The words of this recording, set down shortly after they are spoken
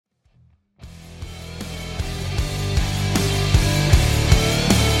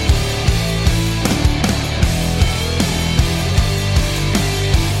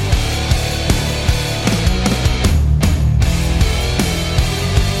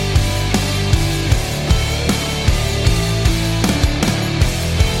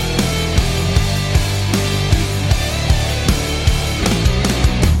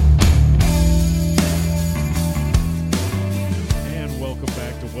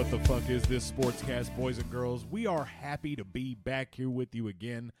What the fuck is this Sportscast, boys and girls? We are happy to be back here with you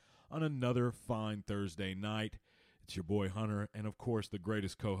again on another fine Thursday night. It's your boy Hunter and, of course, the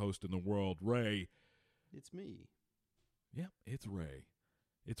greatest co-host in the world, Ray. It's me. Yep, it's Ray.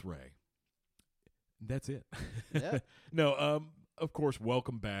 It's Ray. That's it. Yeah. No, of course,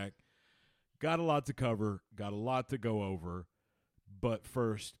 welcome back. Got a lot to cover, got a lot to go over, but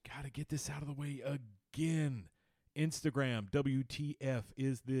first, got to get this out of the way again. Instagram, WTF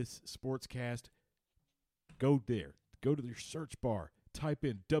is this Sportscast. Go there. Go to your search bar. Type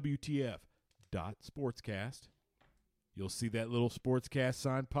in WTF.Sportscast. You'll see that little Sportscast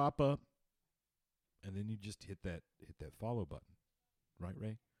sign pop up. And then you just hit that follow button. Right,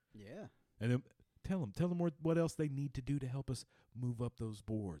 Ray? Yeah. And then tell them what else they need to do to help us move up those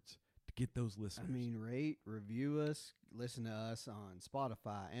boards, to get those listeners. I mean, rate, review us, listen to us on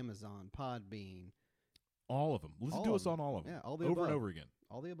Spotify, Amazon, Podbean. All of them. Listen to us on all of them. Yeah, all the over above. and over again.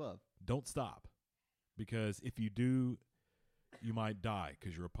 All the above. Don't stop, because if you do, you might die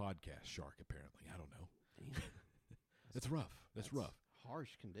because you're a podcast shark, apparently. I don't know. Damn. That's rough. That's rough.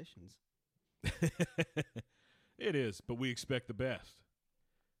 Harsh conditions. It is, but we expect the best.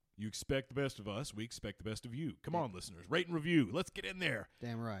 You expect the best of us. We expect the best of you. Come on, listeners. Rate and review. Let's get in there.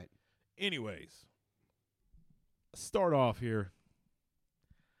 Damn right. Anyways, start off here.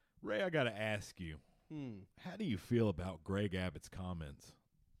 Ray, I got to ask you, how do you feel about Greg Abbott's comments?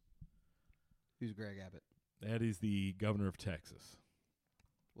 Who's Greg Abbott? That is the governor of Texas.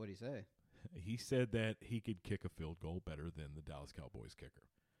 What'd he say? He said that he could kick a field goal better than the Dallas Cowboys kicker.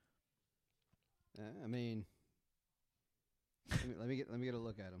 I mean, let me get a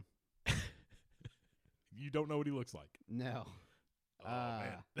look at him. You don't know what he looks like. No. Oh,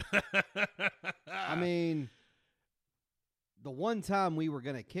 man. I mean, the one time we were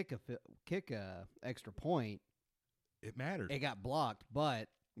gonna kick a extra point, it mattered. it got blocked. But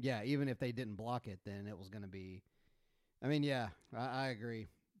yeah, even if they didn't block it, then it was gonna be. I mean, yeah, I agree.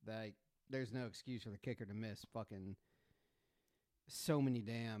 Like, there's no excuse for the kicker to miss fucking so many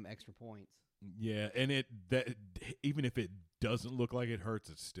damn extra points. Yeah, and even if it doesn't look like it hurts,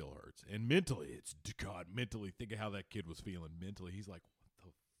 it still hurts. And mentally, mentally, think of how that kid was feeling mentally. He's like, what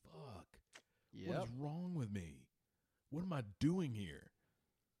the fuck? Yep. What is wrong with me? What am I doing here?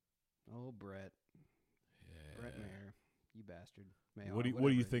 Oh, Brett. Yeah. Brett Maher, you bastard. What do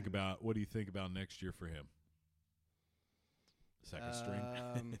you think about next year for him? Second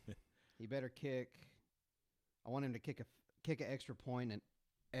string. He better kick. I want him to kick an extra point in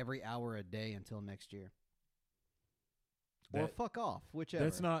every hour a day until next year. Or fuck off, whichever.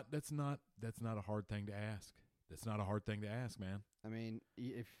 That's not a hard thing to ask. That's not a hard thing to ask, man. I mean,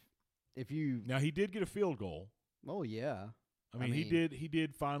 if you Now, he did get a field goal. Oh yeah. I mean, he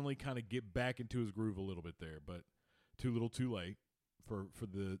did finally kind of get back into his groove a little bit there, but too little, too late for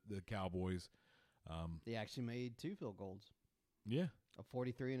the Cowboys. He actually made 2 field goals. Yeah. A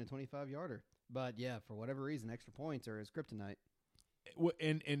 43 and a 25-yarder. But yeah, for whatever reason, extra points are his kryptonite. Well,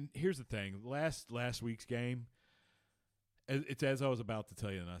 and here's the thing. Last week's game, it's as I was about to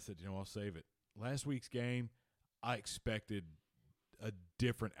tell you, and I said, I'll save it. Last week's game, I expected a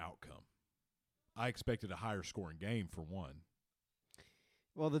different outcome. I expected a higher scoring game, for one.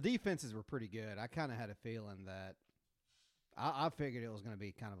 Well, the defenses were pretty good. I kind of had a feeling that I figured it was going to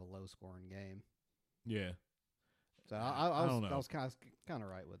be kind of a low-scoring game. Yeah. So I don't know. was kind of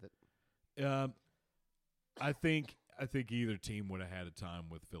right with it. I think either team would have had a time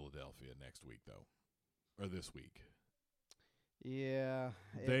with Philadelphia next week, though, or this week. Yeah,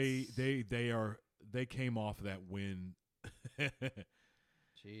 they came off of that win.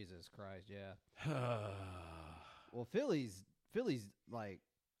 Jesus Christ, yeah. Well, Philly's like,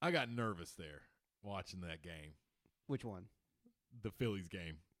 I got nervous there watching that game. Which one? The Phillies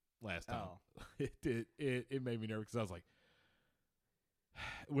game last time. Oh. It made me nervous because I was like,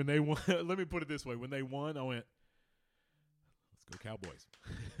 when they won. Let me put it this way: when they won, I went, "Let's go Cowboys."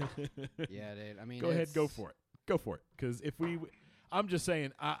 Yeah, dude. I mean, go ahead, go for it. Because I'm just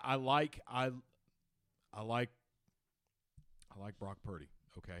saying, I like Brock Purdy.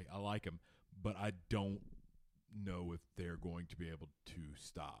 Okay, I like him, but I don't know if they're going to be able to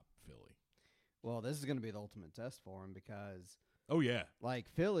stop Philly. Well, this is going to be the ultimate test for him because, oh yeah, like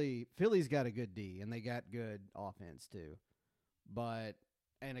Philly's got a good D and they got good offense too. But,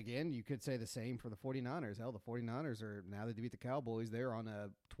 and again, you could say the same for the 49ers. Hell, the 49ers are, now that they beat the Cowboys, they're on a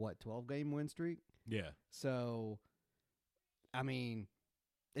 12-game win streak. Yeah. So, I mean,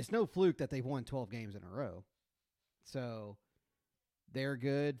 it's no fluke that they've won 12 games in a row. So, they're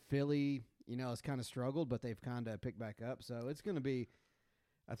good. Philly, has kind of struggled, but they've kind of picked back up. So, it's going to be,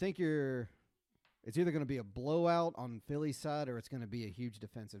 I think you're It's either going to be a blowout on Philly's side or it's going to be a huge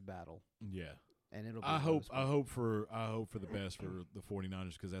defensive battle. Yeah. And it'll be I a hope close one. I hope for the best for the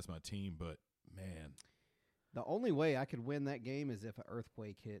 49ers because that's my team, but man, The only way I could win that game is if an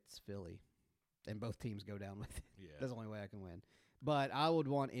earthquake hits Philly and both teams go down with it. yeah. That's the only way I can win. But I would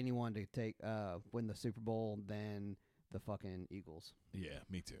want anyone to take win the Super Bowl than the fucking Eagles. Yeah,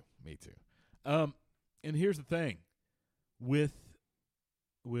 me too. Me too. And here's the thing. With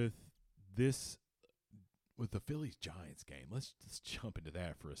this with the Phillies Giants game, let's jump into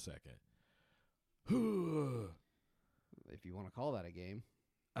that for a second. If you want to call that a game.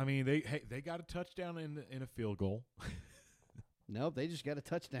 I mean, they got a touchdown in a field goal. Nope, they just got a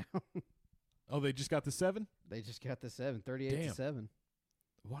touchdown. Oh, they just got the 7? They just got the 7, 38-7.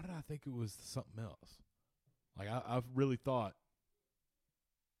 Why did I think it was something else? Like I've really thought.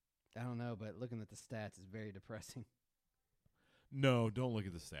 I don't know, but looking at the stats is very depressing. No, don't look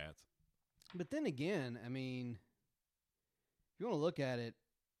at the stats. But then again, I mean, if you want to look at it,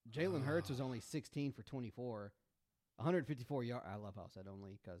 Jalen Hurts was only 16 for 24, 154 yards. I love how I said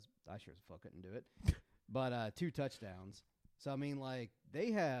only because I sure as fuck couldn't do it. But 2 touchdowns. So I mean, like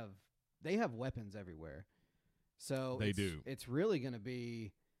they have weapons everywhere. So They do. It's really going to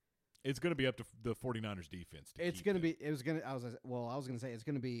be. It's going to be up to the 49ers defense. It's going to be. It was going to. I was going to say it's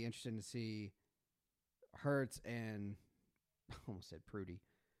going to be interesting to see Hurts and I almost said Purdy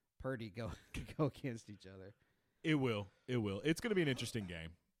go against each other. It will. It's going to be an interesting game.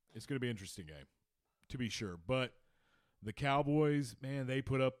 It's going to be an interesting game, to be sure. But the Cowboys, man, they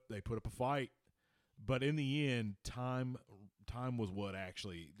put up a fight. But in the end, time was what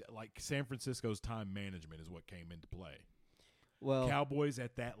actually, like San Francisco's time management is what came into play. Well, Cowboys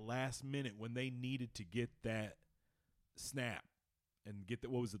at that last minute when they needed to get that snap and get the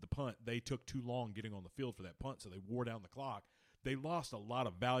punt, they took too long getting on the field for that punt, so they wore down the clock. They lost a lot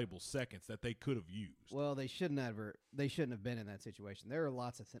of valuable seconds that they could have used. Well, they shouldn't have been in that situation. There are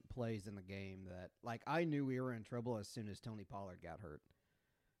lots of plays in the game that, like, I knew we were in trouble as soon as Tony Pollard got hurt.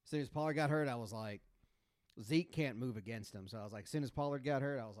 As soon as Pollard got hurt, I was like, Zeke can't move against him. So I was like, as soon as Pollard got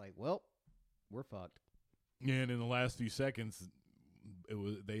hurt, I was like, well, we're fucked. And in the last few seconds,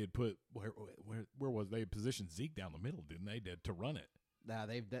 they had put where was they had positioned Zeke down the middle, didn't they? To run it. Nah,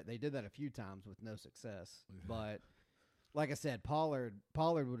 they did that a few times with no success. But like I said, Pollard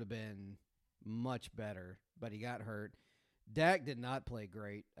would have been much better, but he got hurt. Dak did not play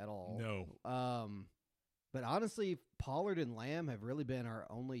great at all. No. But honestly, Pollard and Lamb have really been our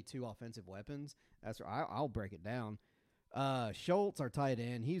only 2 offensive weapons. That's I'll break it down. Schultz, our tight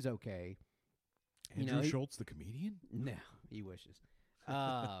end, he's okay. Andrew Schultz, the comedian? No, he wishes.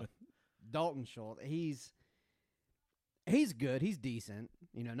 Dalton Schultz, he's good. He's decent.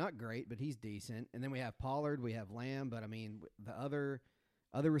 Not great, but he's decent. And then we have Pollard, we have Lamb, but I mean the other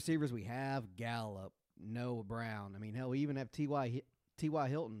receivers we have, Gallup, Noah Brown. I mean, hell, we even have T.Y.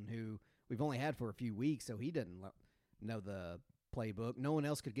 Hilton, who we've only had for a few weeks, so he didn't know the playbook. No one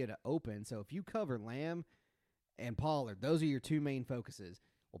else could get it open. So if you cover Lamb and Pollard, those are your 2 main focuses.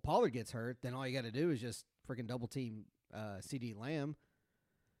 Well, Pollard gets hurt, then all you got to do is just freaking double team CD Lamb.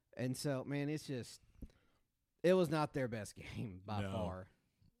 And so, man, it was not their best game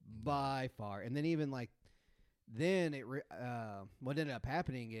by far. And then even like what ended up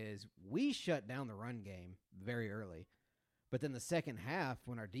happening is we shut down the run game very early. But then the second half,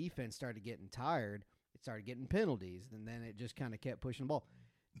 when our defense started getting tired, it started getting penalties, and then it just kind of kept pushing the ball.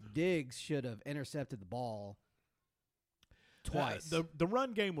 Diggs should have intercepted the ball twice. The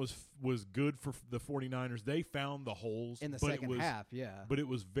run game was good for the 49ers. They found the holes in the second half, yeah. But it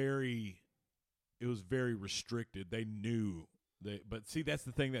was very restricted. They knew but see, that's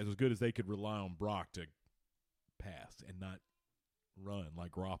the thing that was good is they could rely on Brock to pass and not run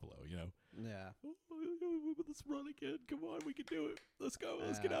like Garoppolo, Yeah. Let's run again. Come on, we can do it. Let's go.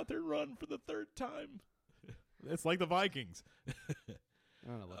 Let's get out there and run for the 3rd time. It's like the Vikings. I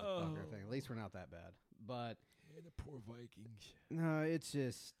don't know what the fuck they're thinking. At least we're not that bad. But the poor Vikings. No, it's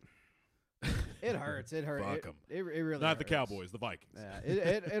just it hurts. It hurts. Fuck 'em. It really not hurts. the Cowboys, the Vikings. Yeah,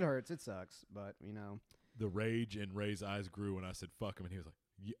 it hurts. It sucks, but the rage in Ray's eyes grew when I said fuck him, and he was like,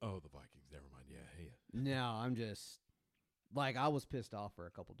 "Oh, the Vikings. Never mind. Yeah." No, I'm just like I was pissed off for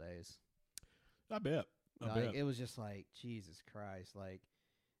a couple days. I bet. It was just like Jesus Christ, like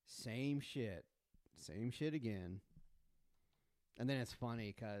same shit again. And then it's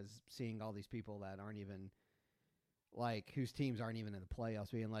funny because seeing all these people that aren't even like whose teams aren't even in the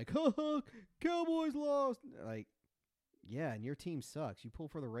playoffs being like, "Ha, Cowboys lost." Like, yeah, and your team sucks. You pull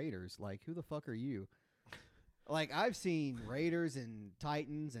for the Raiders. Like, who the fuck are you? Like, I've seen Raiders and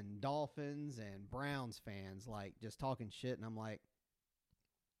Titans and Dolphins and Browns fans like just talking shit, and I'm like,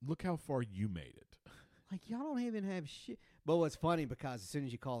 look how far you made it. Like, y'all don't even have shit. But what's funny, because as soon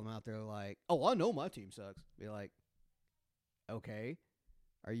as you call them out, they're like, oh, I know my team sucks. Be like, okay.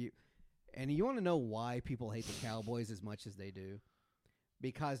 Are you? And you want to know why people hate the Cowboys as much as they do?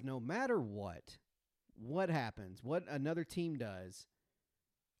 Because no matter what happens, what another team does,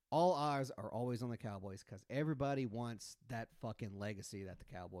 all eyes are always on the Cowboys because everybody wants that fucking legacy that the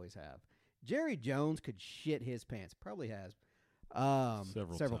Cowboys have. Jerry Jones could shit his pants. Probably has.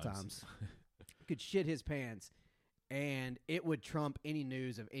 Several times. Could shit his pants, and it would trump any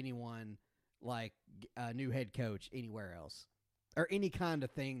news of anyone like a new head coach anywhere else, or any kind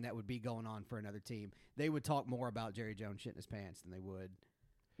of thing that would be going on for another team. They would talk more about Jerry Jones shitting his pants than they would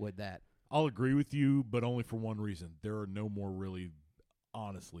that. I'll agree with you, but only for one reason. There are no more really,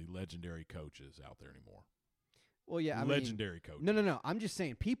 honestly, legendary coaches out there anymore. Well, yeah, legendary coaches. No. I'm just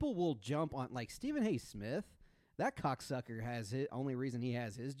saying people will jump on, like Stephen A. Smith. That cocksucker has his only reason he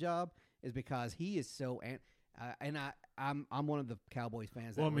has his job is because he is so and I'm one of the Cowboys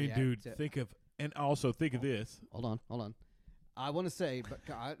fans. Well, I mean, dude, think of this. Hold on. I want to say, but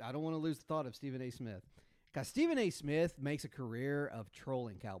I don't want to lose the thought of Stephen A. Smith, because Stephen A. Smith makes a career of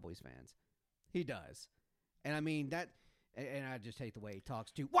trolling Cowboys fans. He does, and I mean that. And I just hate the way he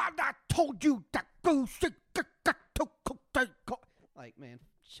talks to. Why I told you that go like, man,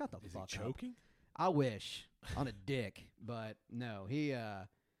 shut the fuck up. Is he choking? I wish on a dick, but no, he's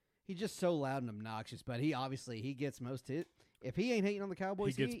just so loud and obnoxious. But he gets most hit. If he ain't hating on the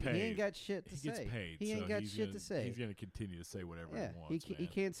Cowboys, he ain't got shit to say. He gets paid. He ain't got shit to say. He's gonna continue to say whatever he wants. He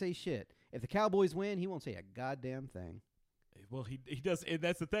can't say shit. If the Cowboys win, he won't say a goddamn thing. Well, he does, and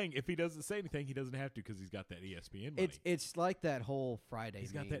that's the thing. If he doesn't say anything, he doesn't have to because he's got that ESPN money. It's like that whole Friday.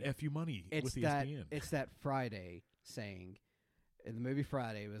 He's meme. got that FU money with ESPN. ESPN. It's that Friday saying. In the movie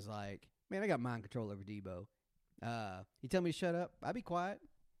Friday, it was like, man, I got mind control over Debo. He tell me to shut up, I'll be quiet.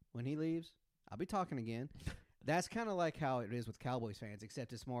 When he leaves, I'll be talking again. That's kind of like how it is with Cowboys fans,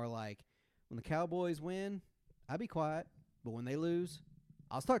 except it's more like when the Cowboys win, I'll be quiet. But when they lose,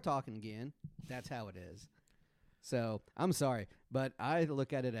 I'll start talking again. That's how it is. So I'm sorry, but I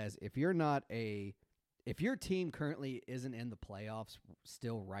look at it as if your team currently isn't in the playoffs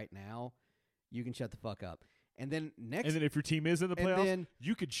still right now, you can shut the fuck up. And then if your team is in the playoffs,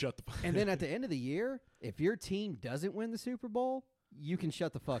 you could shut the fuck up. And then at the end of the year, if your team doesn't win the Super Bowl, you can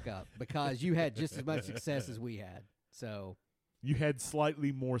shut the fuck up because you had just as much success as we had. So you had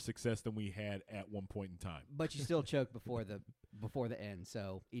slightly more success than we had at one point in time. But you still choked before the end,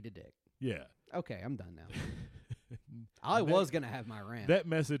 so eat a dick. Yeah. Okay, I'm done now. I was going to have my rant. That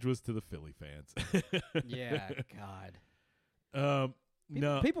message was to the Philly fans. Yeah, God.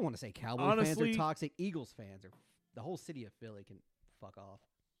 People want to say Cowboys fans are toxic. Eagles fans are. The whole city of Philly can fuck off.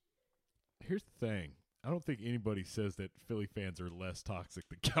 Here's the thing. I don't think anybody says that Philly fans are less toxic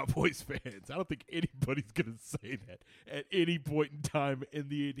than Cowboys fans. I don't think anybody's going to say that at any point in time in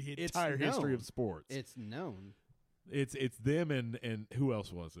the entire history of sports. It's known. It's them and who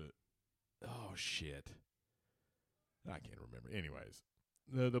else was it? Oh, shit. I can't remember. Anyways,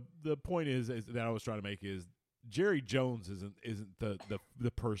 the point is that I was trying to make is Jerry Jones isn't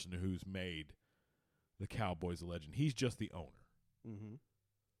the person who's made the Cowboys a legend. He's just the owner. Mm-hmm.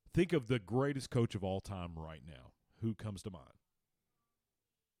 Think of the greatest coach of all time right now. Who comes to mind?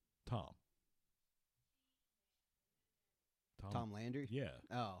 Tom Landry? Yeah.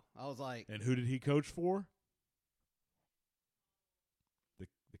 Oh, I was like. And who did he coach for? The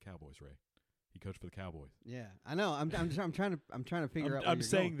Cowboys, Ray. He coached for the Cowboys. Yeah, I know. I'm trying to figure out. I'm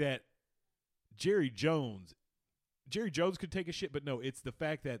saying that Jerry Jones could take a shit, but no, it's the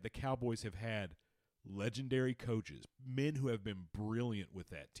fact that the Cowboys have had legendary coaches, men who have been brilliant with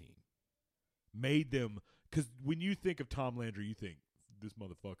that team, made them. Because when you think of Tom Landry, you think this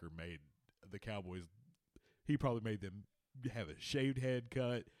motherfucker made the Cowboys. He probably made them have a shaved head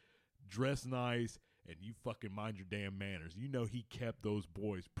cut, dress nice, and you fucking mind your damn manners. You know he kept those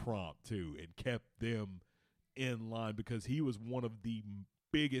boys prompt, too, and kept them in line because he was one of the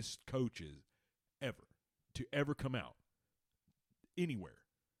biggest coaches ever to ever come out anywhere.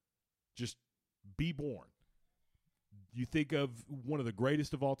 Just be born. You think of one of the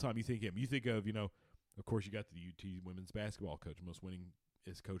greatest of all time, you think him. You think of, of course you got the UT women's basketball coach, most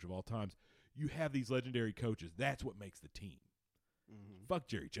winningest coach of all times. You have these legendary coaches. That's what makes the team. Mm-hmm. Fuck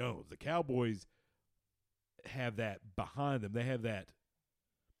Jerry Jones. The Cowboys have that behind them. They have that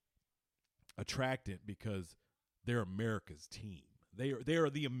attractant because they're America's team. They are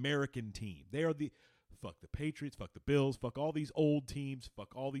the American team. They are the fuck the Patriots, fuck the Bills, fuck all these old teams,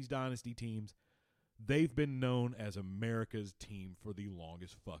 fuck all these dynasty teams. They've been known as America's team for the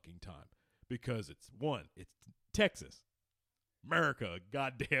longest fucking time because it's Texas. America,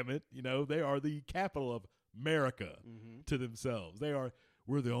 God damn it. You know, they are the capital of America Mm-hmm. to themselves.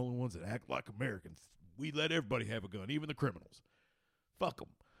 We're the only ones that act like Americans. We let everybody have a gun, even the criminals. Fuck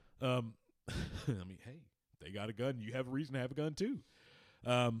them. I mean, hey, they got a gun. You have a reason to have a gun too.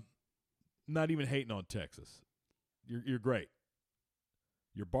 Not even hating on Texas. You're great.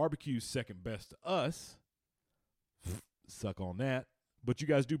 Your barbecue's second best to us. Suck on that. But you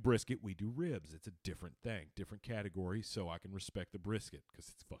guys do brisket. We do ribs. It's a different thing, different category, so I can respect the brisket because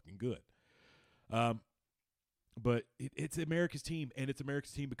it's fucking good. But it's America's team, and it's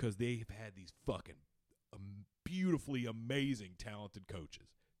America's team because they've had these fucking beautifully amazing, talented coaches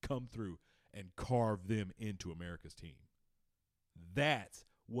come through and carve them into America's team. That's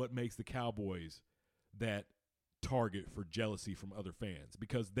what makes the Cowboys that target for jealousy from other fans,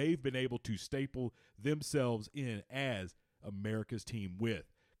 because they've been able to staple themselves in as America's team with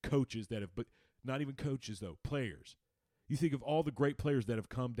coaches that have, but not even coaches though, players. You think of all the great players that have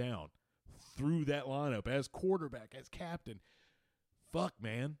come down through that lineup as quarterback, as captain. Fuck,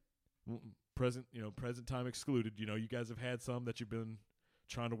 man. Present time excluded. You know, you guys have had some that you've been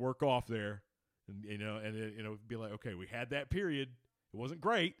trying to work off there, and be like, okay, we had that period. It wasn't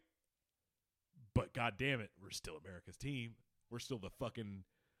great, but God damn it, we're still America's team. We're still the fucking.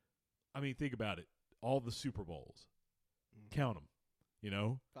 I mean, think about it. All the Super Bowls, count them. You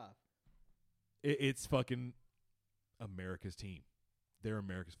know, 5. It's fucking America's team. They're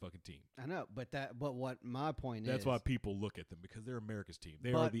America's fucking team. I know, but what my point is, that's why people look at them, because they're America's team.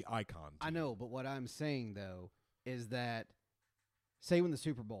 They are the icon team. I know, but what I'm saying though is that, say, when the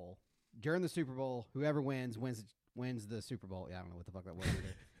Super Bowl, during the Super Bowl, whoever wins the Super Bowl. Yeah, I don't know what the fuck that was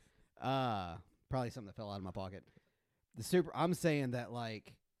either. Probably something that fell out of my pocket. I'm saying that,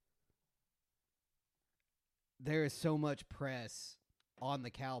 like, there is so much press on the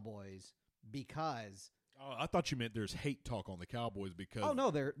Cowboys because. Oh, I thought you meant there's hate talk on the Cowboys because. Oh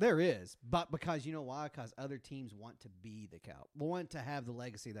no, there is, but because you know why? Because other teams want to be want to have the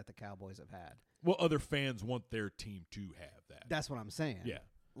legacy that the Cowboys have had. Well, other fans want their team to have that. That's what I'm saying. Yeah.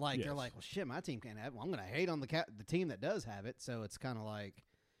 Like, yes. They're like, well, shit, my team can't have it. Well, I'm going to hate on the team that does have it. So it's kind of like.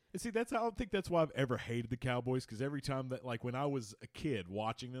 And see, I don't think that's why I've ever hated the Cowboys, because every time that, like, when I was a kid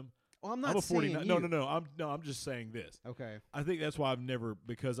watching them. Well, I'm not I'm a 49. saying No. I'm just saying this. Okay. I think that's why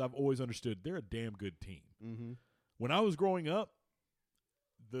because I've always understood they're a damn good team. Mm-hmm. When I was growing up,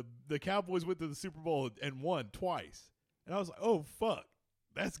 the Cowboys went to the Super Bowl and won twice. And I was like, oh, fuck,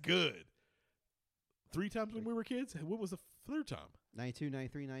 that's good. 3 times when we were kids? What was the third time? 92,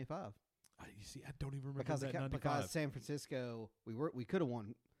 93, 95. You see, I don't even remember Because that 95. because San Francisco, we could have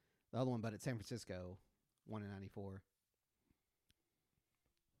won the other one, but at San Francisco won in 94.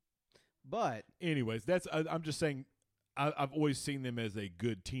 But anyways, I'm just saying I've always seen them as a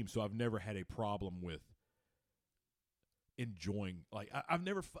good team, so I've never had a problem with enjoying. Like, I've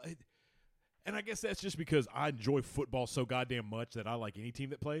never, and I guess that's just because I enjoy football so goddamn much that I like any team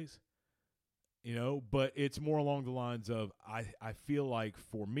that plays. You know, but it's more along the lines of I feel like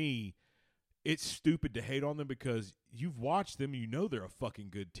for me, it's stupid to hate on them because you've watched them, you know they're a fucking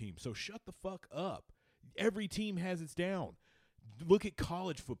good team. So shut the fuck up. Every team has its down. Look at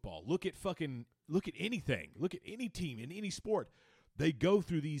college football. Look at anything. Look at any team in any sport. They go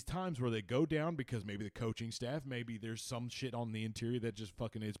through these times where they go down because maybe the coaching staff, maybe there's some shit on the interior that just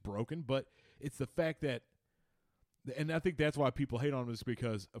fucking is broken. But it's the fact that, and I think that's why people hate on them, is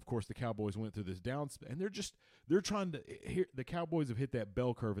because, of course, the Cowboys went through this down, and they're trying to. The Cowboys have hit that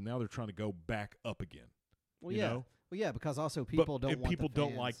bell curve, and now they're trying to go back up again. Well, you yeah. know? Well, yeah, because also people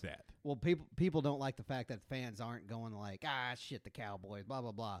don't like that. Well, people don't like the fact that fans aren't going like, shit, the Cowboys, blah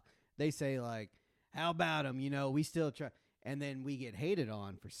blah blah. They say like, how about them? You know, we still try, and then we get hated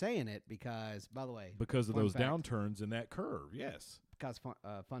on for saying it because, by the way, because of those fact, downturns in that curve. Yes. Because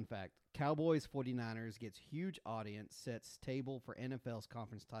fun fact, Cowboys 49ers gets huge audience, sets table for NFL's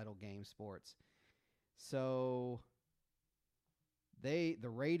conference title game sports. So the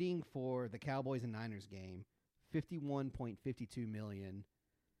rating for the Cowboys and Niners game, 51.52 million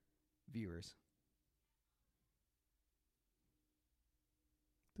viewers.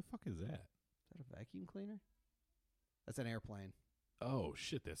 The fuck is that? Is that a vacuum cleaner? That's an airplane. Oh,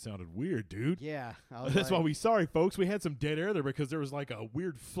 shit, that sounded weird, dude. Yeah. That's why sorry, folks, we had some dead air there because there was like a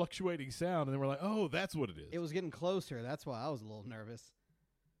weird fluctuating sound, and then we're like, oh, that's what it is. It was getting closer. That's why I was a little nervous.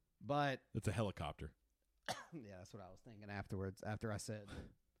 But it's a helicopter. Yeah, that's what I was thinking afterwards, after I said.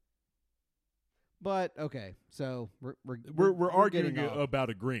 But, okay, so we're arguing about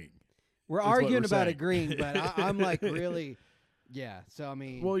agreeing. We're arguing about agreeing, but I'm like really, yeah, so I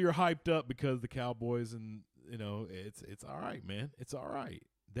mean. Well, you're hyped up because the Cowboys and, you know, it's all right, man. It's all right.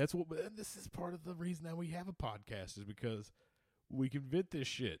 This is part of the reason that we have a podcast, is because we can vent this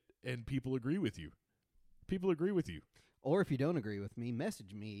shit, and people agree with you. People agree with you Or if you don't agree with me,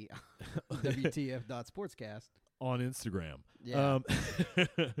 message me WTF.sportscast. on Instagram. Yeah.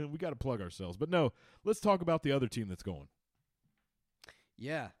 We got to plug ourselves, but no. Let's talk about the other team that's going.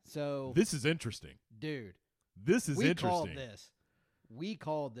 Yeah. So, This is interesting. dude, This is we interesting. called this. We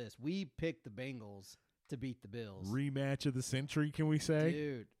called this. We picked the Bengals to beat the Bills. Rematch of the century, can we say?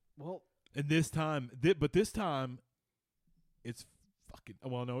 Dude. Well, And this time, but this time, it's fucking.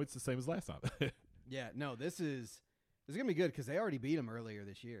 Well, no, it's the same as last time. yeah, no, this is going to be good because they already beat them earlier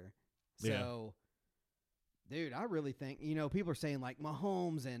this year. So, dude, I really think, people are saying like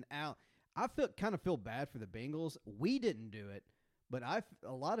Mahomes and Al. I kind of feel bad for the Bengals. We didn't do it, but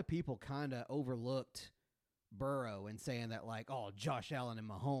a lot of people kind of overlooked Burrow and saying that like, oh, Josh Allen and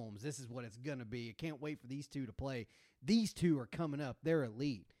Mahomes, this is what it's going to be. I can't wait for these two to play. These two are coming up. They're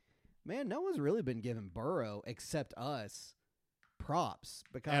elite. Man, no one's really been giving Burrow except us props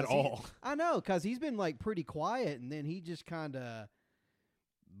because At all. I know, because he's been like pretty quiet, and then he just kind of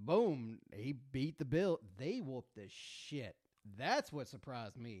boom, he beat the Bill. They whooped the shit. That's what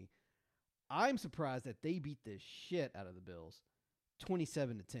surprised me. I'm surprised that they beat the shit out of the Bills,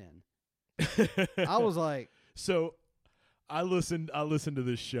 27-10. I was like, so I listened to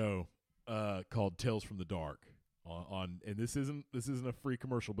this show called Tales from the Dark on and this isn't a free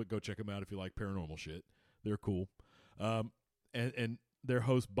commercial, but go check them out if you like paranormal shit. They're cool. And their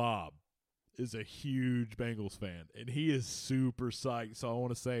host Bob is a huge Bengals fan, and he is super psyched. So I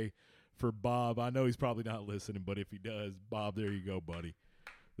want to say for Bob, I know he's probably not listening, but if he does, Bob, there you go, buddy.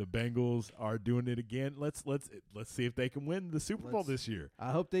 The Bengals are doing it again. Let's see if they can win the Super Bowl this year.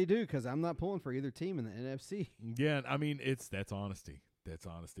 I hope they do, because I'm not pulling for either team in the NFC. Yeah, I mean that's honesty. That's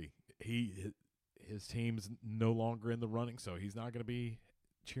honesty. His team's no longer in the running, so he's not going to be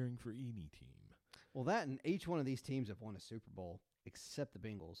cheering for any team. Well, that and each one of these teams have won a Super Bowl except the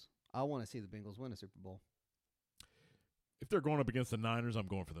Bengals. I want to see the Bengals win a Super Bowl. If they're going up against the Niners, I'm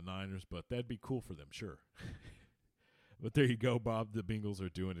going for the Niners, but that'd be cool for them, sure. But there you go, Bob. The Bengals are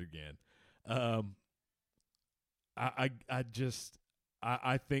doing it again. I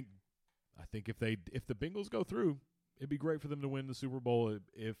think if the Bengals go through, it'd be great for them to win the Super Bowl.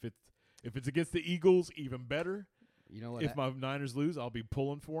 If it's against the Eagles, even better. You know what? If my Niners lose, I'll be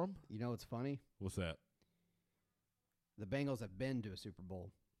pulling for them. You know what's funny? What's that? The Bengals have been to a Super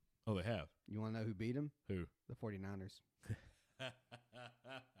Bowl. Oh, they have. You want to know who beat them? Who? The 49ers.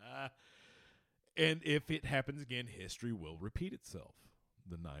 And if it happens again, history will repeat itself.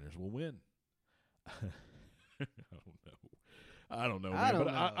 The Niners will win. I don't know,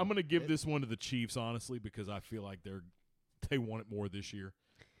 man. I'm going to give this one to the Chiefs, honestly, because I feel like they want it more this year.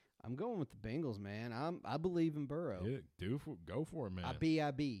 I'm going with the Bengals, man. I believe in Burrow. Yeah, go for it, man.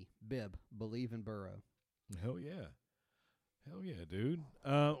 Bib, believe in Burrow. Hell yeah. Hell yeah, dude.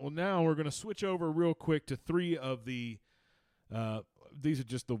 Well, now we're going to switch over real quick to three of the these are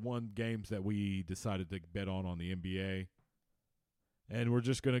just the one games that we decided to bet on the NBA. And we're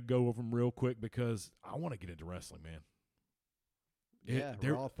just going to go over them real quick because I want to get into wrestling, man. Yeah,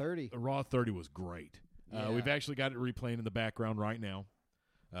 Raw 30. Raw 30 was great. Yeah. We've actually got it replaying in the background right now.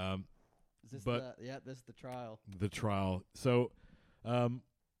 This is the trial. The trial. So,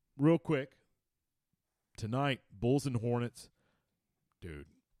 real quick, tonight, Bulls and Hornets. Dude,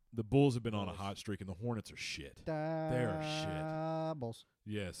 the Bulls have been on a hot streak, and the Hornets are shit. They're shit. Bulls.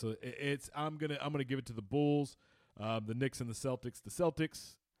 Yeah, so I'm gonna give it to the Bulls, the Knicks and the Celtics. The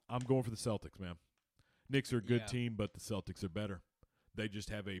Celtics, I'm going for the Celtics, man. Knicks are a good team, but the Celtics are better. They just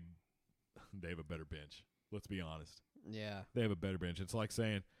have a better bench. Let's be honest. Yeah, they have a better bench. It's like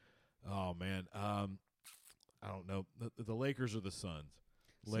saying, oh man, I don't know. The Lakers or the Suns.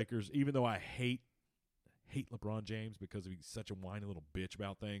 Lakers, even though I hate LeBron James because he's such a whiny little bitch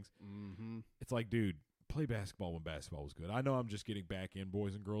about things. Mm-hmm. It's like, dude, play basketball when basketball was good. I know I'm just getting back in,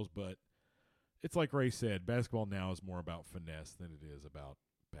 boys and girls, but it's like Ray said, basketball now is more about finesse than it is about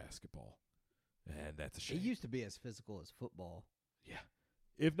basketball. And that's a shame. It used to be as physical as football. Yeah.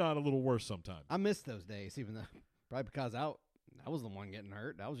 If not a little worse sometimes. I miss those days, even though probably because I was the one getting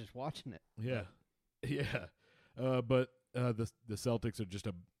hurt. I was just watching it. Yeah. Yeah. But the Celtics are just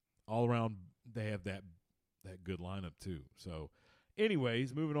all around, they have that good lineup too. So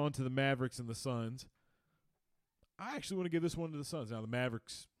anyways, moving on to the Mavericks and the Suns. I actually want to give this one to the Suns. Now the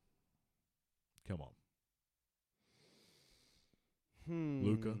Mavericks, come on.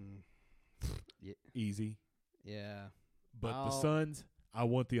 Luka. Yeah. Easy. Yeah. But the Suns, I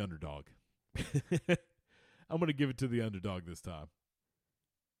want the underdog. I'm going to give it to the underdog this time.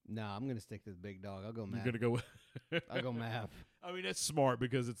 No, I'm gonna stick to the big dog. I'll go You're Mav. gonna go with I'll go Mav. I mean, that's smart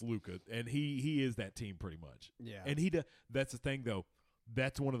because it's Luka, and he is that team pretty much. Yeah. And that's the thing though.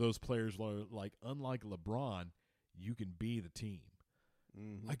 That's one of those players where, like, unlike LeBron, you can be the team.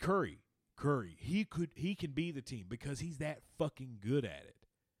 Mhm. Like Curry, he can be the team because he's that fucking good at it.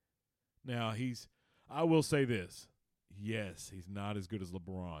 Now I will say this. Yes, he's not as good as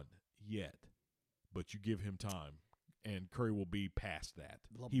LeBron yet, but you give him time, and Curry will be past that.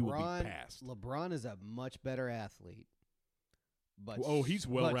 He will be past. LeBron is a much better athlete. But He's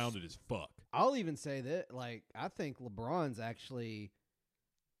well-rounded as fuck. I'll even say that, like, I think LeBron's actually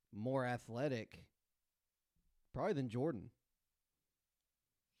more athletic probably than Jordan.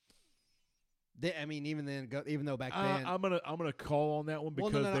 Even though back then, I'm gonna call on that one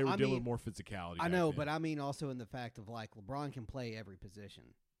because Well, no, they were I dealing mean, with more physicality. I back know, then. but I mean also in the fact of, like, LeBron can play every position.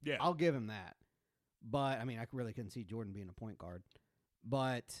 yeah, I'll give him that. But I mean, I really couldn't see Jordan being a point guard.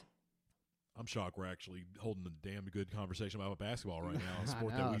 But I'm shocked we're actually holding a damn good conversation about basketball right now. A I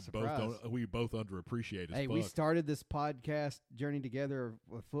sport know, that we both underappreciate as hey, fuck. we started this podcast journey together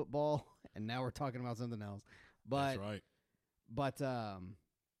with football, and now we're talking about something else. But That's right. But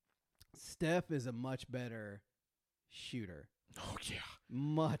Steph is a much better shooter. Oh yeah.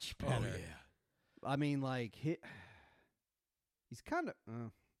 Much better. Oh yeah. I mean, like he's kind of.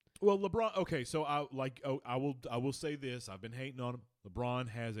 Well, LeBron. Okay, so I will say this. I've been hating on him. LeBron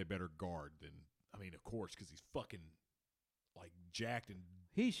has a better guard than. I mean, of course, because he's fucking like jacked and.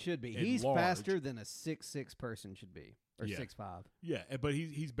 He should be. And He's large. faster than a 6'6" person should be, or Yeah. 6'5". Yeah, but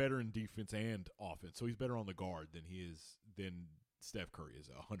he's better in defense and offense. So he's better on the guard than Steph Curry is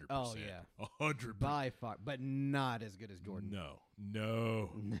 100%. Oh, yeah. 100%. By far, but not as good as Jordan. No.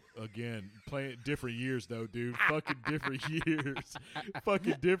 Again, playing different years though, dude. Fucking different years.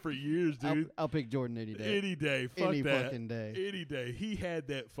 Fucking different years, dude. I'll pick Jordan any day. Any day. Fuck Any that. fucking day. Any day. He had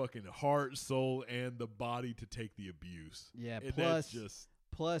that fucking heart, soul, and the body to take the abuse. Yeah. And that's just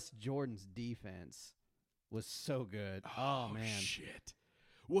Plus Jordan's defense was so good. Oh man. Shit.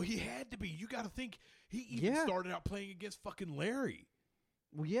 Well, he had to be. You got to think he even started out playing against fucking Larry.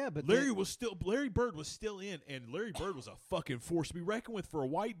 Well, yeah, but Larry Bird was still in, and Larry Bird was a fucking force to be reckoned with for a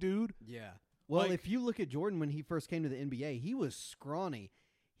white dude. Yeah. Well, Like- if you look at Jordan when he first came to the NBA, he was scrawny.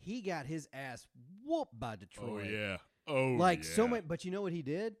 He got his ass whooped by Detroit. Like so much. But you know what he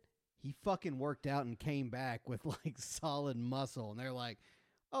did? He fucking worked out and came back with like solid muscle, and they're like,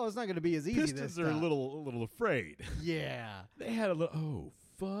 "Oh, it's not going to be as easy Pistons this are a time." little afraid. Yeah. They had a little. Oh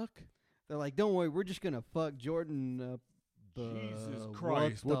fuck! They're like, "Don't worry, we're just going to fuck Jordan up." Jesus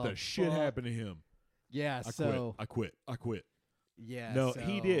Christ! What the shit fuck? happened to him? Yeah. I quit. Yeah. No, so,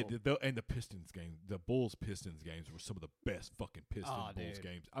 he did. And the Pistons game, the Bulls Pistons games were some of the best fucking Pistons Bulls dude.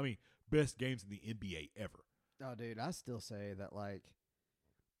 games. I mean, best games in the NBA ever. Oh, dude, I still say that, like,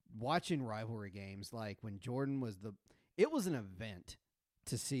 watching rivalry games, like when Jordan was it was an event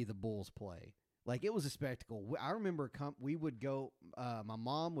to see the Bulls play. Like, it was a spectacle. I remember we would go. My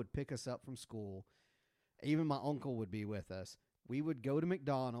mom would pick us up from school. Even my uncle would be with us. We would go to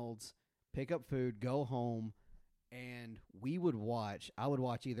McDonald's, pick up food, go home, and we would watch. I would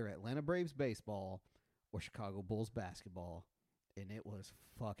watch either Atlanta Braves baseball or Chicago Bulls basketball, and it was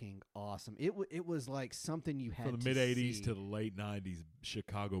fucking awesome. It was like something you had From the to mid '80s see. to the late '90s,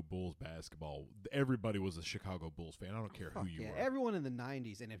 Chicago Bulls basketball. Everybody was a Chicago Bulls fan. I don't care who you were. Everyone in the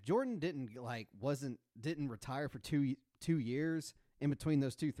 '90s, and if Jordan didn't retire for two years in between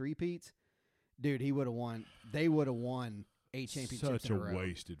those two three-peats, dude, he would have won. They would have won 8 championships Such in a a row.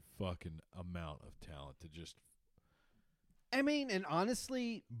 wasted fucking amount of talent to just. I mean, and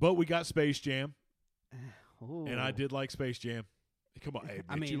honestly, But we got Space Jam, ooh, and I did like Space Jam. Come on, hey,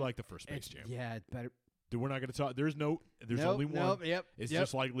 I Mitch, you mean, like the first Space it's, Jam? yeah, it's better. Dude, we're not going to talk. There's Nope, only one. Nope, yep. It's yep.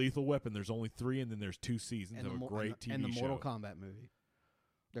 just like Lethal Weapon. There's only 3, and then there's 2 seasons and of the a great TV and the show. Mortal Kombat movie.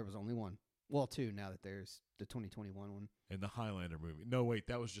 There was only one. Well, 2 now that there's the 2021 one. And the Highlander movie. No, wait,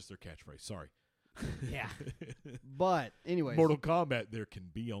 that was just their catchphrase. Sorry. Yeah. But anyways, Mortal Kombat. There can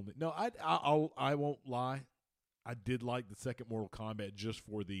be only no. I won't lie. I did like the second Mortal Kombat just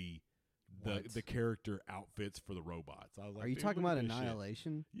for the character outfits for the robots. I was like, are you dude, talking look about at this shit.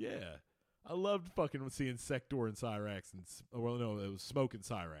 Annihilation? Yeah. I loved fucking seeing Sector and Cyrax well, no, it was Smoke and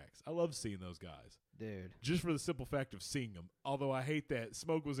Cyrax. I love seeing those guys. Dude. Just for the simple fact of seeing them. Although I hate that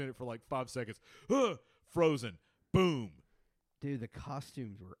Smoke was in it for like 5 seconds. Frozen. Boom. Dude, the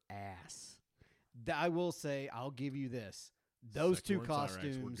costumes were ass. I will say, I'll give you this. Those Sector two and Cyrax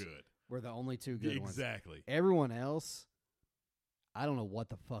costumes were good. were the only two good ones. Exactly. Everyone else, I don't know what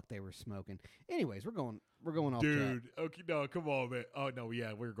the fuck they were smoking. Anyways, we're going off track. Dude, okay, no, come on, man. Oh no,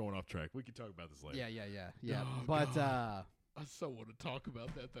 yeah, we're going off track. We can talk about this later. Yeah. Oh, But God. I so want to talk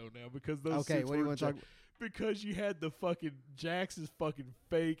about that though now because those Okay, suits what do you were want to talk? because you had the fucking Jax's fucking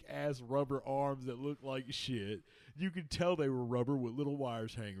fake ass rubber arms that looked like shit. You could tell they were rubber with little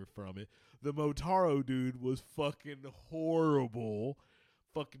wires hanging from it. The Motaro dude was fucking horrible.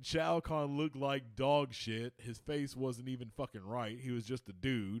 Fucking Shao Kahn looked like dog shit. His face wasn't even fucking right. He was just a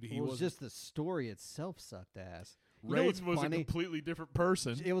dude. He Well, it was was just the story itself sucked ass. You know what's Raiden was a funny? completely different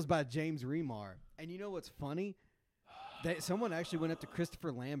person. It was by James Remar. And you know what's funny? That someone actually went up to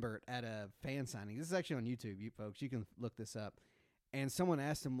Christopher Lambert at a fan signing. This is actually on YouTube, you folks. You can look this up. And someone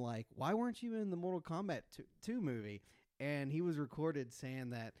asked him, like, why weren't you in the Mortal Kombat 2 movie? And he was recorded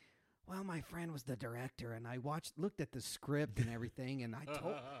saying that, well, my friend was the director, and I looked at the script and everything, and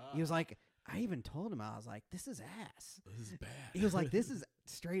he was like, I even told him, I was like, this is ass. This is bad. He was like, this is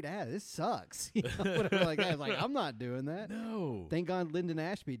straight ass. This sucks. You know, whatever like that. I was like, I'm not doing that. No. Thank God Lyndon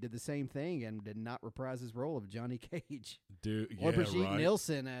Ashby did the same thing and did not reprise his role of Johnny Cage. Dude, Or yeah, Brigitte right.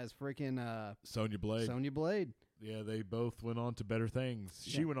 Nielsen as freaking Sonya Blade. Sonya Blade. Yeah, they both went on to better things.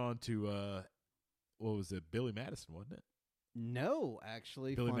 She Yeah. went on to what was it? Billy Madison, wasn't it? No,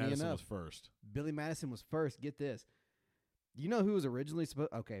 actually, Billy funny Madison enough. was first. Billy Madison was first. Get this. You know who was originally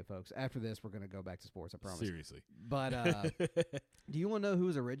supposed... Okay, folks, after this, we're going to go back to sports, I promise. Seriously. But do you want to know who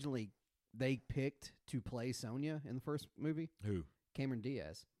was originally they picked to play Sonya in the first movie? Who? Cameron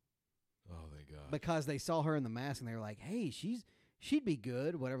Diaz. Oh, thank God. Because they saw her in the mask and they were like, hey, she'd be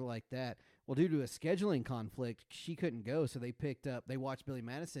good, whatever like that. Well, due to a scheduling conflict, she couldn't go, so they watched Billy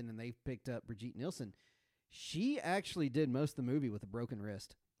Madison and they picked up Brigitte Nielsen. She actually did most of the movie with a broken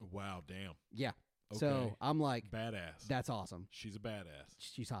wrist. Wow, damn. Yeah. Okay. So I'm like, Badass. that's awesome. She's a badass.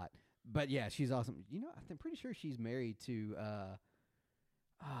 She's hot. But yeah, she's awesome. You know, I'm pretty sure she's married to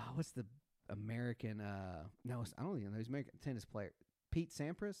what's the American no, I don't even know. He's an American tennis player. Pete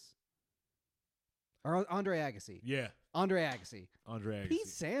Sampras? Or Andre Agassi. Yeah, Andre Agassi. Andre Agassi. Pete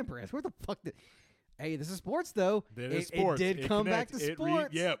Sampras. Where the fuck did... Hey, this is sports, though. That is sports. It did come back connects. to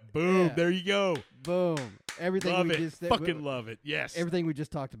sports. Yeah, boom. Yeah. There you go. Boom. Everything Love we it. just Fucking love it. Yes. everything we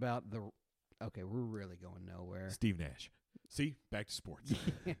just talked about. Okay, we're really going nowhere. Steve Nash. See, back to sports.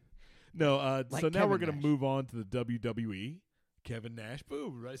 No, Like so now we're Kevin going to Nash. move on to the WWE. Kevin Nash,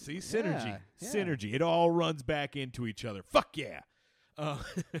 boom, right? See, synergy. Yeah. Synergy. It all runs back into each other. Fuck yeah.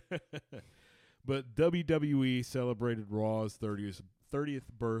 But WWE celebrated Raw's 30th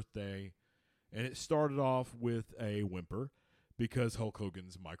birthday, and it started off with a whimper because Hulk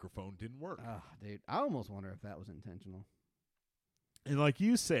Hogan's microphone didn't work. Oh, dude, I almost wonder if that was intentional. And like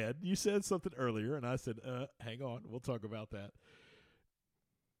you said something earlier, and I said, hang on, we'll talk about that.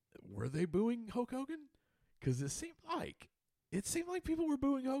 Were they booing Hulk Hogan? Because it seemed like people were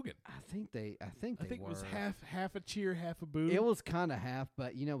booing Hogan. I think they it were. was half a cheer, half a boo. It was kind of half,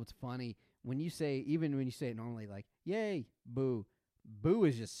 but you know what's funny? When you say it normally, like, yay, boo. Boo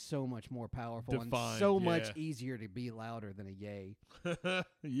is just so much more powerful and Defined, so much yeah. easier to be louder than a yay.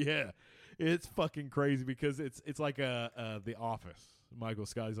 Yeah, it's fucking crazy because it's like The Office. Michael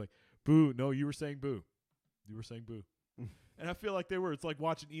Scott's like, boo. No, you were saying boo. You were saying boo. And I feel like they were. It's like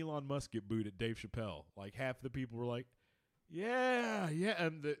watching Elon Musk get booed at Dave Chappelle. Like half the people were like, yeah.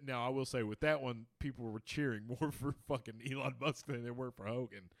 And now I will say with that one, people were cheering more for fucking Elon Musk than they were for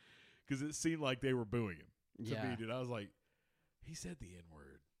Hogan because it seemed like they were booing him. To me, dude, I was like, he said the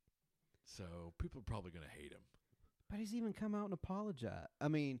N-word, so people are probably going to hate him. But he's even come out and apologized. I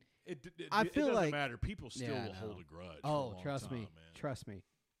mean, I feel feel it like- doesn't matter. People still Yeah, I will know. hold a grudge. for a oh, long trust time, me. man. Trust me.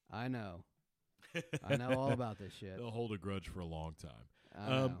 I know. I know all about this shit. They'll hold a grudge for a long time. I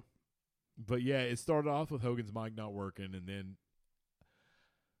know. But yeah, it started off with Hogan's mic not working, and then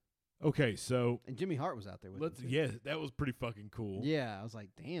okay, so And Jimmy Hart was out there with him, too. yeah, that was pretty fucking cool. Yeah, I was like,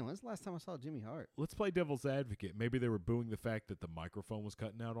 damn, when's the last time I saw Jimmy Hart? Let's play devil's advocate. Maybe they were booing the fact that the microphone was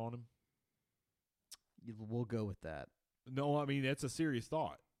cutting out on him. We'll go with that. No, I mean that's a serious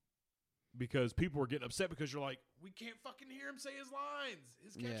thought. Because people were getting upset because you're like, we can't fucking hear him say his lines.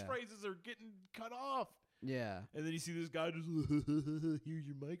 His Yeah. catchphrases are getting cut off. Yeah. And then you see this guy just, here's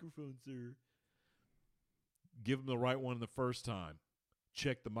your microphone, sir. Give him the right one the first time.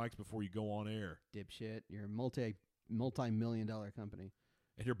 Check the mics before you go on air. Dipshit. You're a multi-million-dollar company.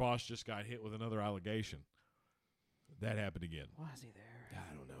 And your boss just got hit with another allegation. That happened again. Why is he there?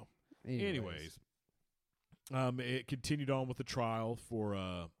 I don't know. Anyways. It continued on with the trial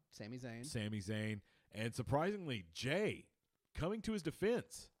for Sami Zayn. Sami Zayn. And surprisingly, Jay coming to his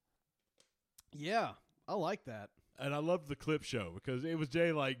defense. Yeah, I like that. And I loved the clip show because it was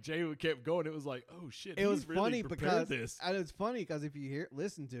Jay kept going. It was like, oh shit, It was really funny prepared because this. and it's funny because if you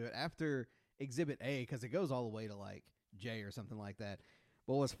listen to it after Exhibit A, because it goes all the way to like J or something like that.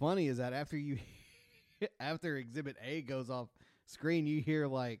 But what's funny is that after you after Exhibit A goes off screen, you hear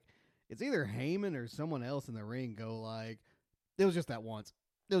like it's either Heyman or someone else in the ring go like, "It was just that once.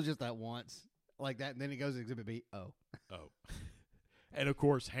 It was just that once." Like that, and then it goes to Exhibit B. Oh. And of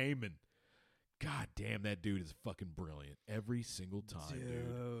course Heyman. God damn, that dude is fucking brilliant every single time,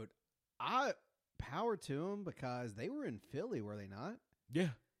 dude. I power to him because they were in Philly, were they not? Yeah.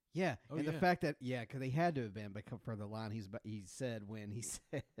 Yeah, Oh, and the yeah. fact that because they had to have been because for the line he said when he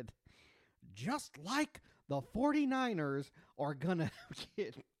said, just like the 49ers are gonna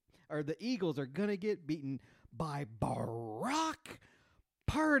get, or the Eagles are gonna get beaten by Brock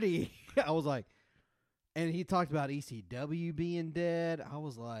Purdy. I was like, and he talked about ECW being dead. I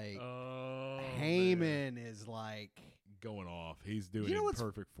was like, Oh, Heyman man. is like Going off. He's doing You know it in what's-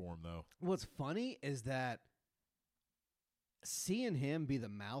 perfect form, though. What's funny is that seeing him be the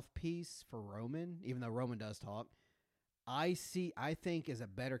mouthpiece for Roman, even though Roman does talk, I think is a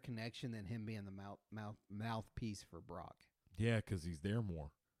better connection than him being the mouthpiece for Brock. Yeah, because he's there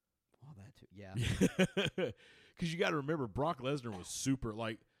more. Well, that too. Yeah. Because you got to remember, Brock Lesnar was super,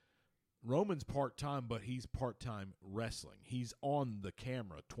 like, Roman's part-time, but he's part-time wrestling. He's on the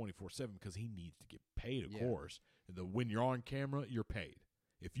camera 24/7 because he needs to get paid, of Yeah. course. And when you're on camera, you're paid.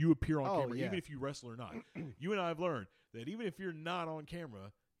 If you appear on Oh, camera, yeah. even if you wrestle or not, you and I have learned that even if you're not on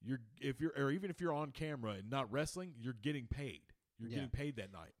camera, even if you're on camera and not wrestling, you're getting paid. You're Yeah. getting paid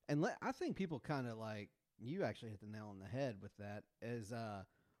that night. And I think people kind of like, you actually hit the nail on the head with that, is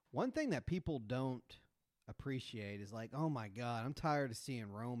one thing that people don't appreciate is like, oh my God, I'm tired of seeing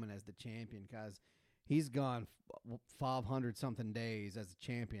Roman as the champion because he's gone 500 something days as a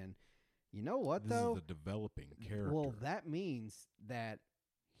champion. You know what, This though? is a developing character. Well, that means that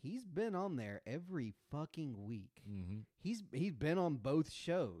he's been on there every fucking week. Mm-hmm. He's been on both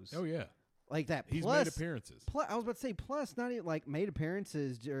shows. Oh, yeah. Like that. He's plus, made appearances. I was about to say, plus not even like made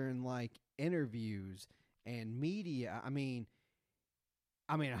appearances during like interviews and media. I mean,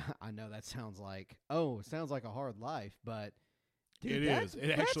 I know that sounds like a hard life, but dude, It is. It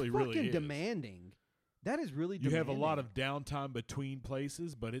actually that's really fucking is. demanding. That is really You have a lot demanding. of downtime between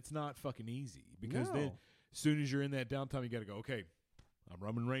places, but it's not fucking easy because then No. as soon as you're in that downtime, you got to go, okay, I'm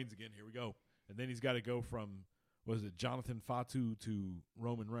Roman Reigns again. Here we go. And then he's got to go from, Jonathan Fatu to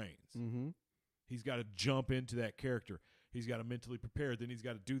Roman Reigns. Mm-hmm. He's got to jump into that character. He's got to mentally prepare. Then he's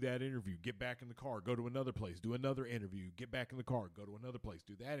got to do that interview, get back in the car, go to another place, do another interview, get back in the car, go to another place,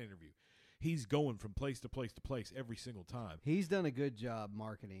 do that interview. He's going from place to place to place every single time. He's done a good job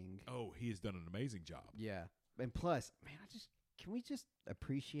marketing. Oh, he has done an amazing job. Yeah. And plus, man, can we just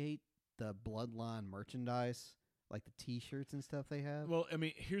appreciate the Bloodline merchandise, like the T-shirts and stuff they have? Well, I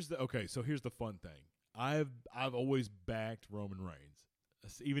mean, here's the fun thing. I've always backed Roman Reigns.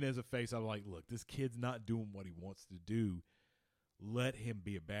 Even as a face, I'm like, look, this kid's not doing what he wants to do. Let him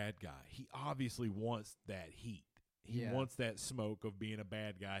be a bad guy. He obviously wants that heat. He Yeah. wants that smoke of being a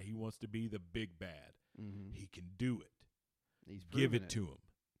bad guy. He wants to be the big bad. Mm-hmm. He can do it. He's Give proven it to him.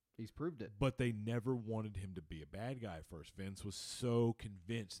 He's proved it. But they never wanted him to be a bad guy at first. Vince was so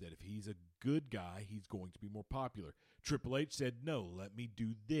convinced that if he's a good guy, he's going to be more popular. Triple H said, no, let me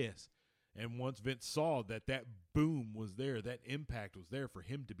do this. And once Vince saw that boom was there, that impact was there for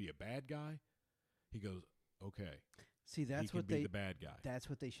him to be a bad guy, he goes, okay, See, he that's can what be they the bad guy. that's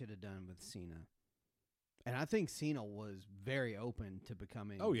what they should have done with Cena. And I think Cena was very open to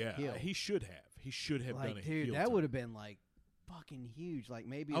becoming Oh, yeah. heel. He should have. He should have done a dude, heel that turn. would have been like fucking huge. Like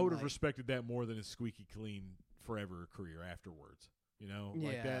maybe I would have like, respected that more than his squeaky clean forever career afterwards. You know,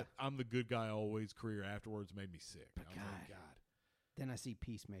 like Yeah. that. I'm the good guy always. Career afterwards made me sick. But I was like, God. God, Then I see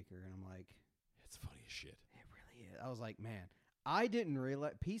Peacemaker and I'm like, it's funny as shit. it really is. I was like, man, I didn't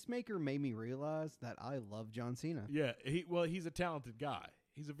realize Peacemaker made me realize that I love John Cena. Yeah, he's a talented guy.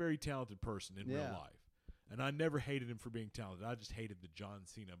 He's a very talented person in real Yeah. life. And I never hated him for being talented. I just hated the John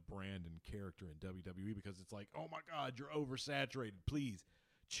Cena brand and character in WWE because it's like, oh my God, you're oversaturated. Please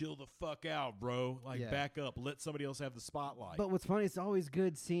chill the fuck out, bro. Like, Yeah. back up. Let somebody else have the spotlight. But what's funny, it's always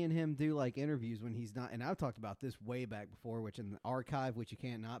good seeing him do like interviews when he's not. And I've talked about this way back before, which in the archive, which you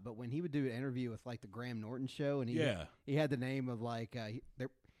can't not. But when he would do an interview with like the Graham Norton show, and he had the name of like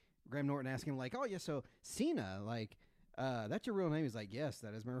Graham Norton asking him like, oh yeah, so Cena, like that's your real name? He's like, yes,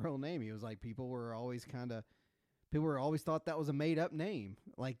 that is my real name. He was like, people were always thought that was a made up name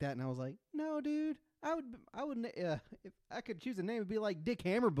like that, and I was like, no, dude. I would if I could choose a name, it'd be like Dick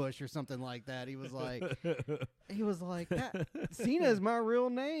Hammerbush or something like that. He was like, that Cena is my real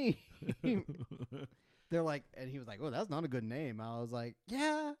name. They're like, and he was like, oh, that's not a good name. I was like,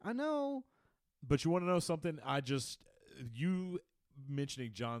 yeah, I know. But you want to know something? You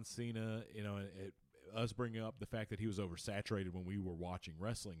mentioning John Cena, us bringing up the fact that he was oversaturated when we were watching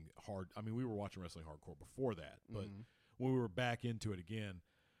wrestling hard. I mean, we were watching wrestling hardcore before that, but when we were back into it again,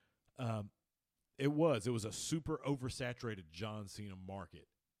 it was a super oversaturated John Cena market.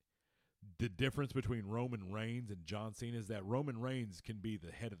 The difference between Roman Reigns and John Cena is that Roman Reigns can be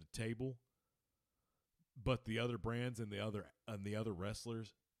the head of the table, but the other brands and the other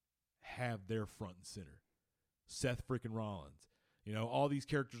wrestlers have their front and center. Seth freaking Rollins, all these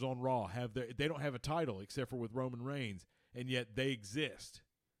characters on Raw they don't have a title except for with Roman Reigns, and yet they exist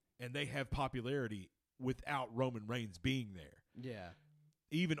and they have popularity without Roman Reigns being there. Yeah.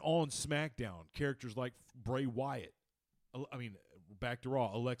 Even on SmackDown, characters like Bray Wyatt, back to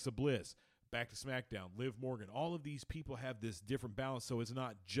Raw, Alexa Bliss, back to SmackDown, Liv Morgan, all of these people have this different balance, so it's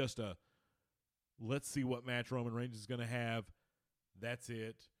not just let's see what match Roman Reigns is going to have. That's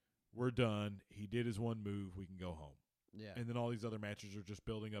it. We're done. He did his one move. We can go home. Yeah. And then all these other matches are just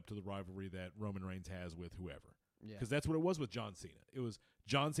building up to the rivalry that Roman Reigns has with whoever. Yeah. Because that's what it was with John Cena. It was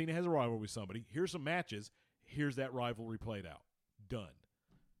John Cena has a rivalry with somebody. Here's some matches. Here's that rivalry played out. Done.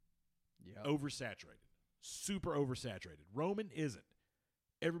 Yep. Oversaturated. Super oversaturated. Roman isn't.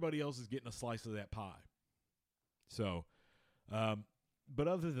 Everybody else is getting a slice of that pie. So, but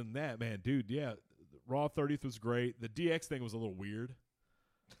other than that, man, dude, yeah, Raw 30th was great. The DX thing was a little weird.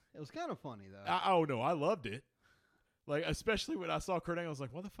 It was kind of funny, though. I loved it. Like, especially when I saw Kurt Angle, I was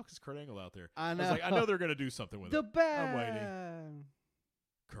like, why the fuck is Kurt Angle out there? I know. I was like, I know they're going to do something with it. I'm waiting.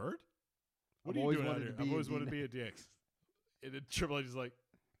 Kurt? What are you doing out here? I've always wanted to be a DX. And then Triple H is like,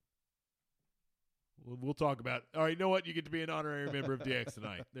 we'll talk about it. All right, you know what? You get to be an honorary member of DX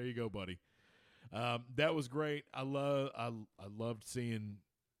tonight. There you go, buddy. That was great. I loved seeing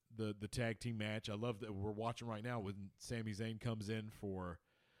the tag team match. I love that we're watching right now when Sami Zayn comes in for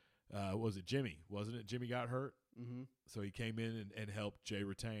was it Jimmy? Wasn't it? Jimmy got hurt. Mm-hmm. So he came in and helped Jay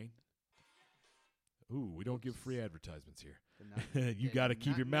retain. Ooh, we don't give free advertisements here. You got to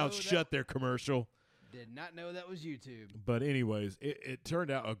keep your mouth shut there, commercial. Did not know that was YouTube. But anyways, it turned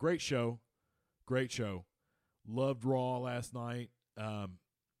out a great show. Great show. Loved Raw last night. The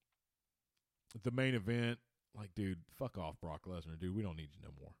main event, like, dude, fuck off Brock Lesnar, dude. We don't need you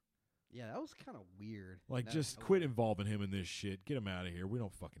no more. Yeah, that was kind of weird. Like, just quit involving him in this shit. Get him out of here. We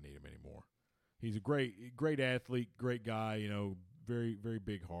don't fucking need him anymore. He's a great athlete, great guy, very, very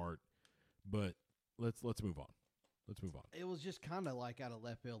big heart. But let's move on. Let's move on. It was just kind of like out of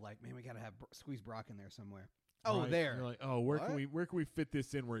left field, like, man, we got to squeeze Brock in there somewhere. Right? Oh, there. You're like, oh, where can we fit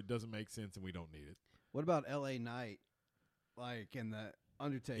this in where it doesn't make sense and we don't need it? What about LA Knight, like in the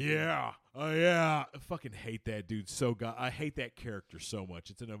Undertaker? Yeah, yeah. I fucking hate that dude. I hate that character so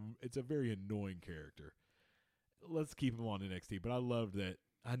much. It's a very annoying character. Let's keep him on NXT. But I loved that.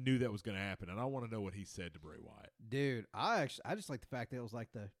 I knew that was going to happen, and I want to know what he said to Bray Wyatt. Dude, I just like the fact that it was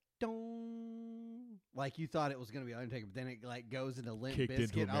like the dong, like you thought it was going to be Undertaker, but then it like goes into Limp Kicked Bizkit.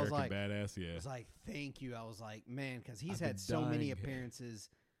 into American I was like, Badass. Yeah, I was like, thank you. I was like, man, because he's I've had been so many dying. appearances.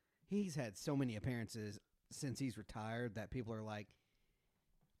 He's had so many appearances since he's retired that people are like,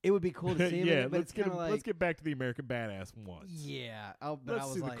 it would be cool to see him. yeah, but it's kind of like, let's get back to the American Badass once. Yeah, but Let's I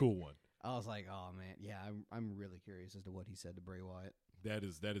was see like, the cool one. I was like, oh man, yeah, I'm really curious as to what he said to Bray Wyatt. That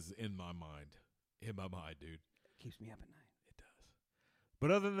is in my mind. In my mind, dude. Keeps me up at night. It does. But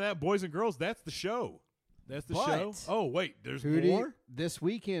other than that, boys and girls, that's the show. That's the show. Oh, wait, there's more? This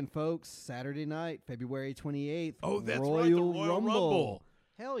weekend, folks, Saturday night, February 28th. Oh, that's Royal right, the Royal Rumble.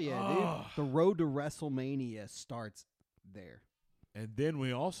 Hell yeah, dude. The road to WrestleMania starts there. And then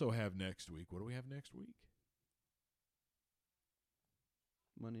we also have next week. What do we have next week?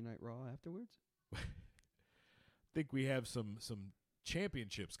 Monday Night Raw afterwards? I think we have some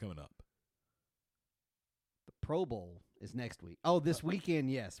championships coming up. The Pro Bowl is next week. Oh, this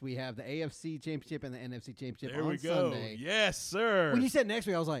weekend, yes. We have the AFC Championship and the NFC Championship There on we go. Sunday. Yes, sir. When you said next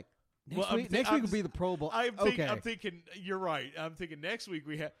week, I was like, next week would be the Pro Bowl. I'm thinking, you're right. I'm thinking next week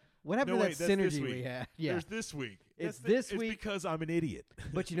we have. What happened No, to wait, that that's this synergy week. we had? Yeah. There's this week. It's It's this week. because I'm an idiot.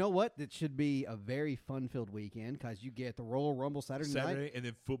 But you know what? It should be a very fun-filled weekend because you get the Royal Rumble Saturday night. And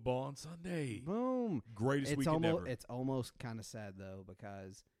then football on Sunday. Boom. Greatest weekend ever. It's almost kind of sad, though,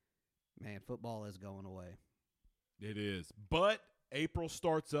 because, man, football is going away. It is. But April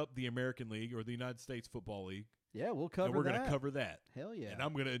starts up the American League or the United States Football League. Yeah, we'll cover and we're that. going to cover that. Hell yeah. And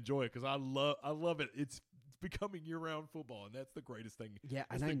I'm going to enjoy it because I love it. It's becoming year-round football, and that's the greatest thing. Yeah,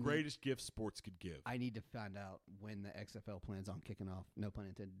 it's the greatest gift sports could give. I need to find out when the XFL plans on kicking off. No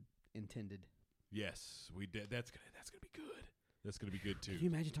pun intended. Yes, we did. That's gonna be good. That's gonna be good too. Can you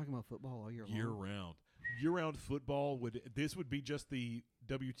imagine talking about football all year long? Year-round. Year-round football would be just the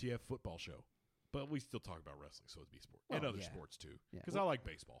WTF football show, but we still talk about wrestling, so it'd be sport and other sports too. Because I like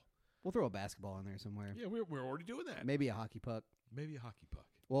baseball. We'll throw a basketball in there somewhere. Yeah, we're already doing that. Maybe a hockey puck. Maybe a hockey puck.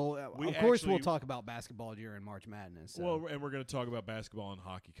 Well, We of course we'll actually- talk about basketball during March Madness. So. Well, and we're going to talk about basketball and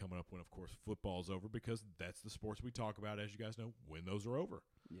hockey coming up when, of course, football's over, because that's the sports we talk about, as you guys know, when those are over.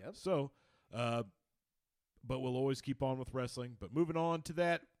 Yep. So, but we'll always keep on with wrestling. But moving on to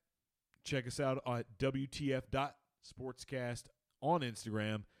that, check us out at WTF.Sportscast on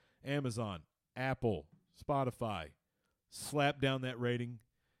Instagram, Amazon, Apple, Spotify. Slap down that rating.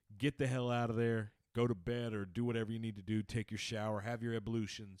 Get the hell out of there. Go to bed or do whatever you need to do. Take your shower. Have your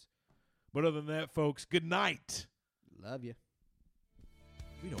ablutions. But other than that, folks, good night. Love you.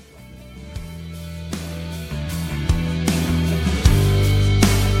 We don't